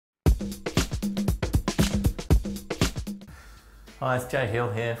Hi, it's Jay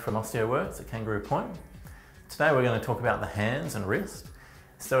Hill here from OsteoWorks at Kangaroo Point. Today we're going to talk about the hands and wrist.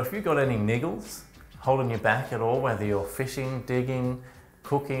 So if you've got any niggles holding you back at all, whether you're fishing, digging,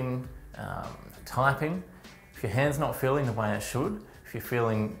 cooking, typing, if your hand's not feeling the way it should, if you're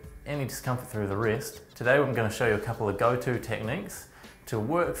feeling any discomfort through the wrist, today I'm going to show you a couple of go-to techniques to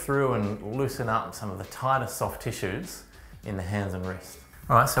work through and loosen up some of the tighter soft tissues in the hands and wrist.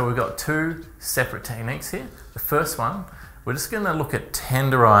 Alright, so we've got two separate techniques here. The first one, we're just going to look at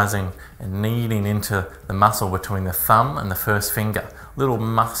tenderizing and kneading into the muscle between the thumb and the first finger. Little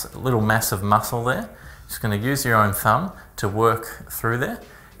mass of muscle there. Just going to use your own thumb to work through there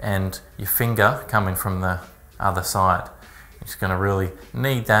and your finger coming from the other side. You're just going to really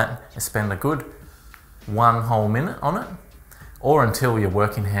knead that and spend a good 1 whole minute on it, or until your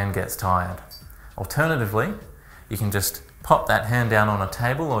working hand gets tired. Alternatively, you can just pop that hand down on a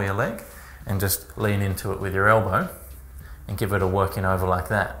table or your leg and just lean into it with your elbow and give it a working over like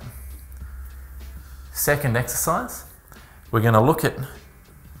that. Second exercise, we're going to look at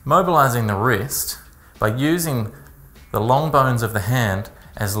mobilizing the wrist by using the long bones of the hand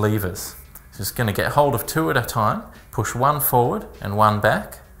as levers. Just going to get hold of 2 at a time, push 1 forward and 1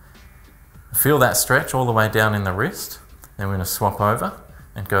 back. Feel that stretch all the way down in the wrist. Then we're going to swap over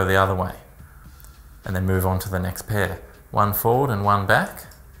and go the other way. And then move on to the next pair. 1 forward and 1 back.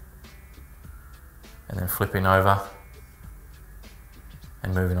 And then flipping over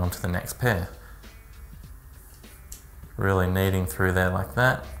and moving on to the next pair. Really kneading through there like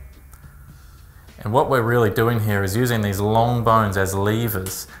that. And what we're really doing here is using these long bones as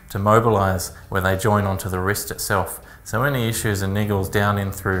levers to mobilize where they join onto the wrist itself. So any issues and niggles down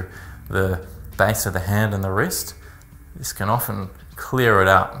in through the base of the hand and the wrist, this can often clear it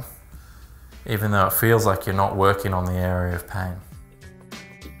up, even though it feels like you're not working on the area of pain.